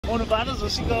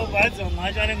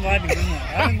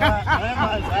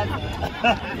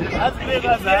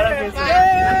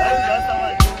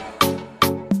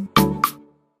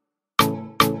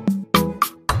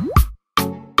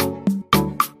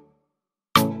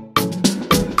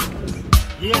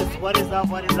Yes, what is up,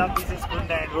 this is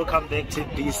Kunda and welcome back to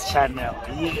this channel.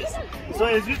 Yes, so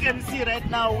as you can see right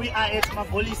now, we are at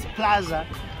Mapolis Plaza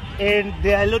and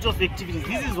there are a lot of activities.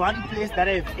 This is one place that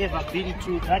I've ever been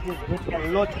to that has got a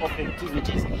lot of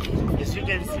activities. As you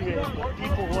can see,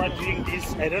 people who are doing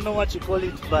this, I don't know what you call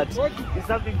it, but it's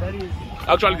something that is...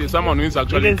 Actually, there's someone who is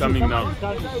actually coming now. And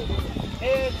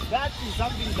that is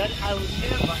something that I would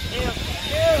never.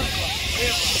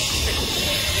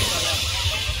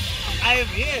 I have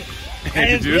heard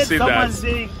someone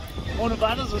saying,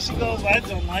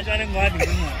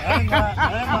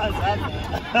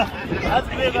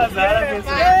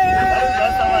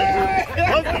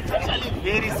 most it's actually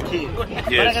very scary. Yes.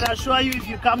 But I can assure you, if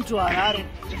you come to Harare,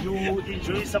 you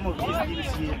enjoy some of these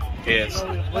things here. Yes. So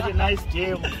we've got a nice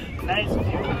day, nice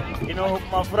view, you know,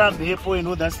 Mafura Bepo and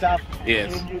all that stuff.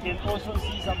 Yes. And you can also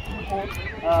see some people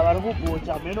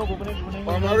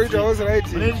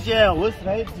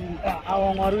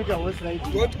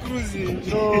Not cruising.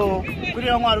 So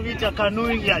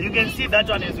canoeing, yeah, you can see that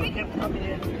one as well.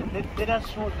 Let us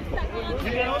show you.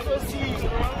 You can also see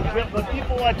the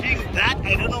people who are doing that.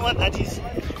 I don't know what that is.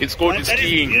 It's called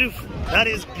skiing. Beautiful. That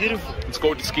is beautiful. It's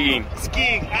called skiing.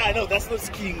 Skiing. No, that's not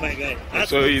skiing, my guy. That's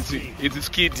so it's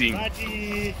skiing. But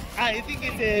I think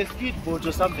it's a speedboat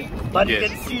or something. But yes, you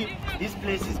can see this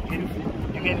place is beautiful.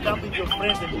 You can come with your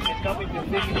friends and you can come with your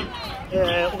family.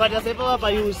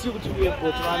 You see what we have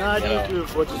got.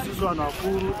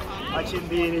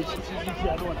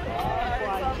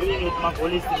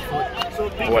 So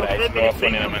bring your family,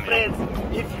 bring your friends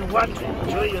if you want to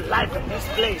enjoy your life at this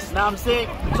place. Now I'm saying,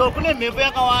 so what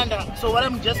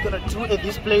I'm just gonna do at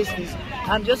this place is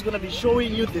I'm just gonna be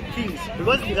showing you the things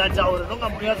because you got our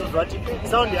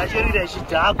sound actually make sure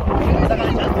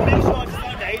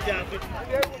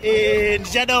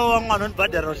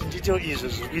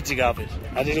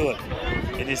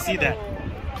and you see that.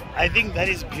 I think that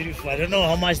is beautiful. I don't know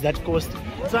how much that cost.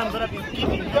 So I'm gonna be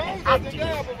keeping you active.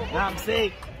 Now I'm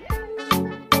saying.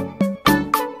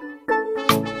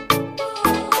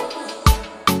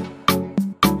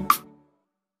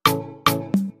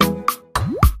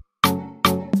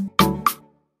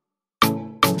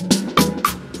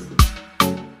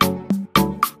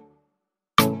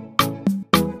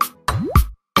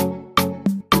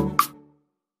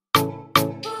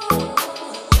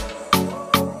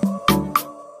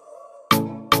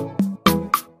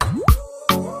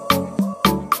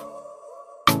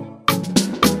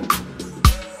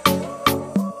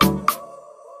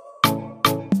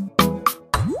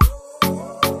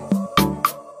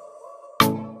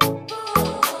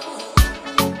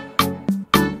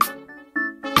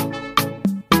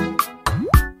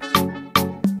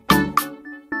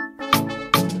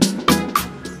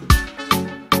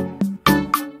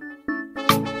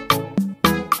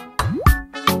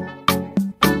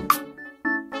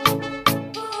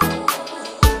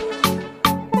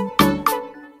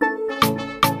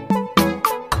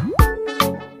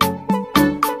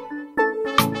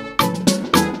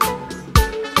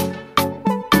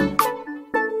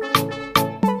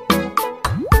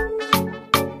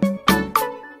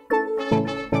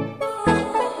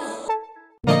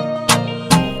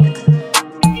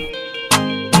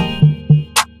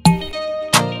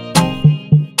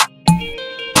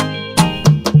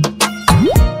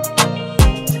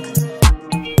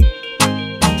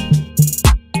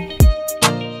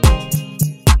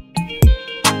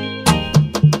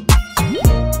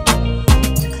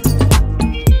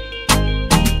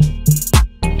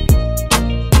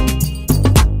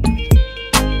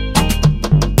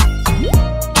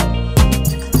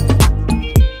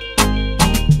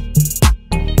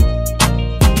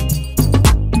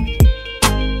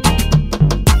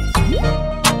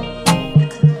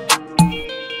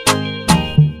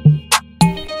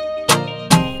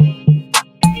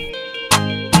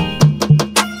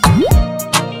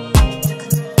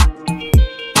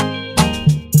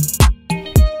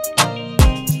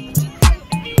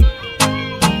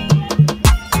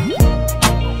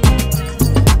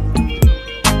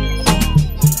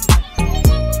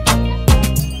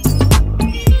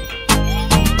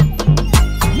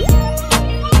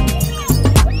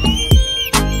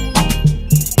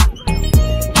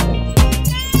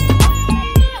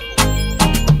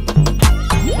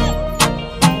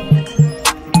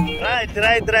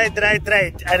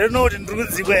 Right. I don't know what in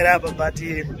Ruzzi, but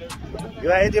you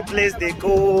are at a place they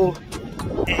call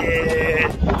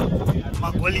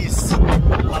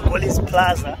Magolis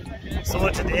Plaza. So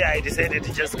today I decided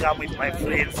to just come with my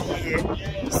friends here.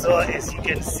 So as you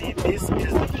can see, this is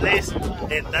the place,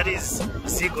 and that is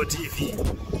Zigo TV.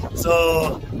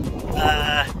 So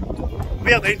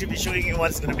we are going to be showing you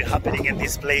what's going to be happening in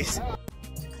this place.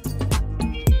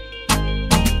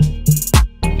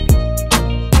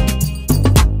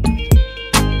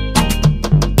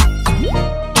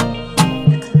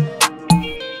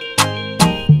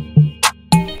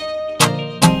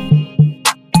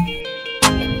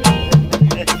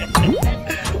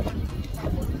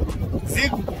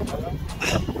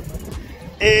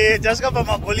 Just come from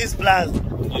Magolis Plaza.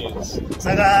 Yes.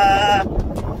 Saka,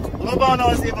 Nobody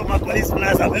knows if Magolis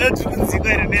Plaza. We don't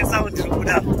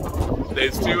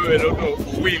There's still a lot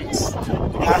of winds.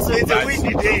 Yeah, so it's a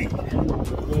windy day.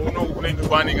 No, when the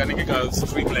burning and it can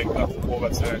swing like that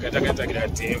over. So I can't get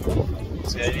that team.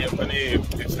 So I have a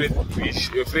fresh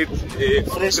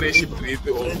breath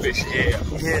of fresh air.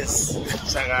 Yes.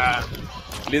 Saka,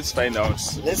 let's find out.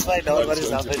 Let's find out what is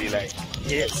happening. Like.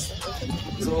 Yes.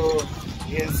 So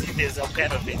you can see there's some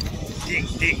kind of a ding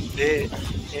there, and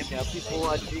there are people who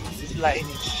are doing zip lining,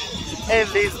 and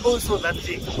there's also that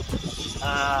thing.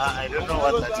 I don't know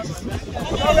what that is.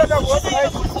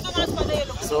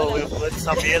 So we've got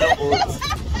some yellow boats.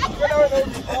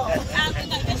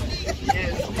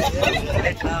 Yes,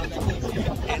 right now.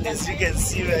 And as you can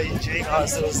see, we're enjoying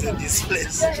ourselves in this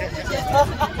place.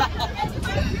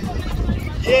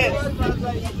 Yeah.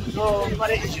 So,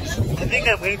 I think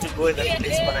I'm going to go in that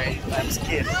place, but I'm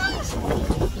scared.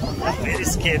 I'm very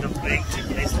scared of going to a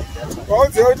place like that.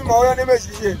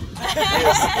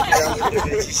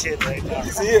 Yes, right now.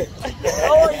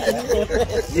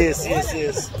 Yes.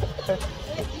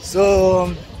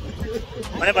 So,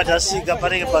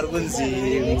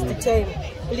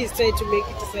 please try to make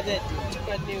it so that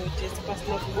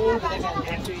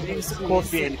just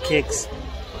coffee and cakes,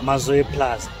 Mazoe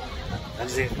Plaza.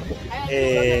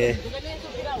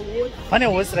 Funny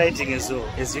horse riding as well.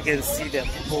 As you can see, there are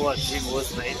people who are doing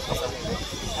horse riding.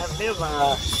 I've never,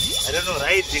 I don't know,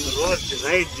 riding,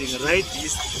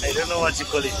 I don't know what you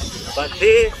call it. But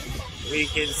there, we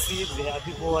can see there are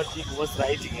people who are doing horse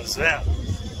riding as well.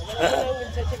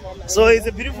 So it's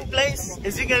a beautiful place.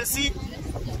 As you can see,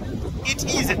 it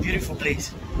is a beautiful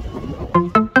place.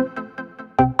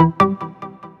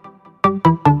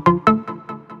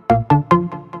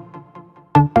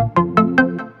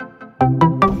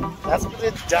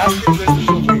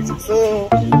 So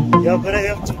you're gonna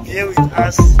have to bear with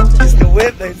us. It's the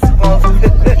weather in Zimbabwe.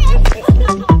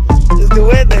 It's the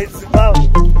weather in Zimbabwe.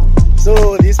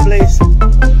 So this place,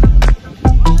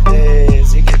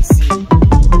 as you can see,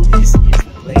 this is the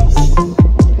place.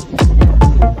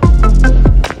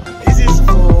 This is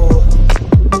for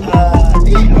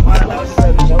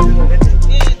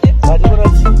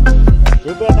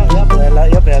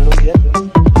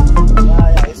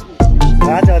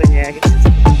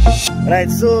right,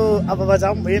 so apa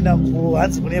vachamboenda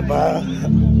kuhanzi kune bha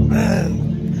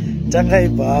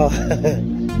tangaibha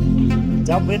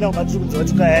tamboenda kumatsukudza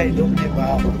kuti kaya ndo kune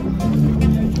bha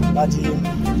but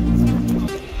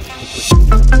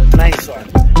nice one.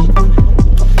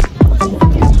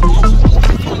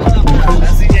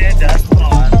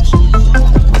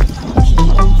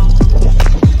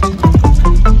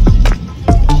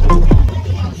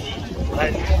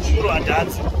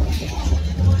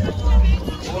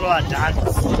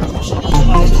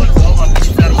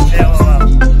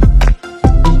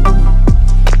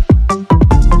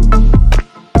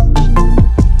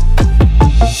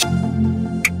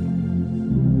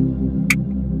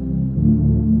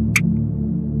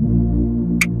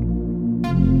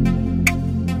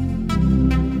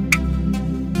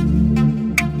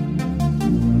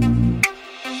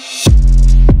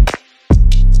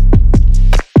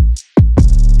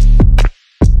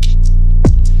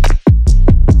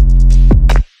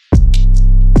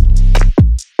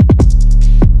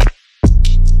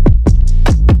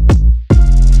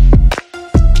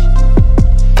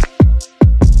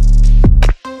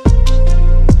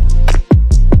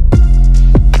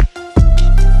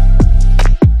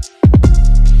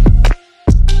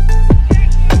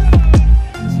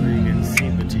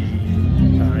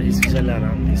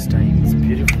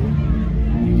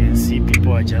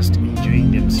 Just enjoying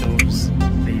themselves.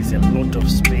 There is a lot of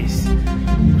space.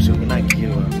 So you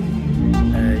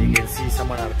can see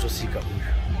someone Artosika.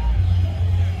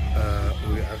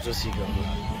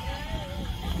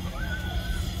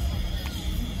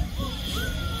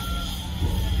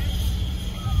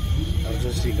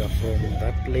 Artosika from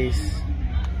that place.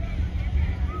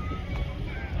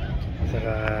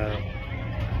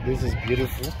 This is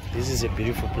beautiful. This is a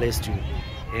beautiful place to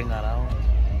hang around.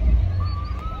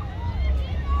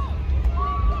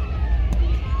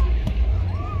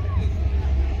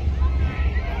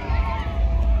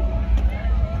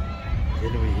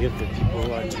 Then we have the people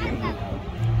who are doing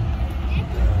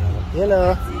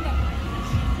hello.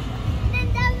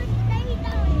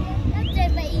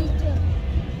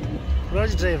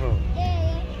 Road driver.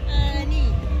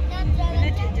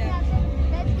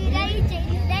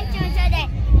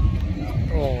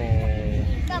 Oh.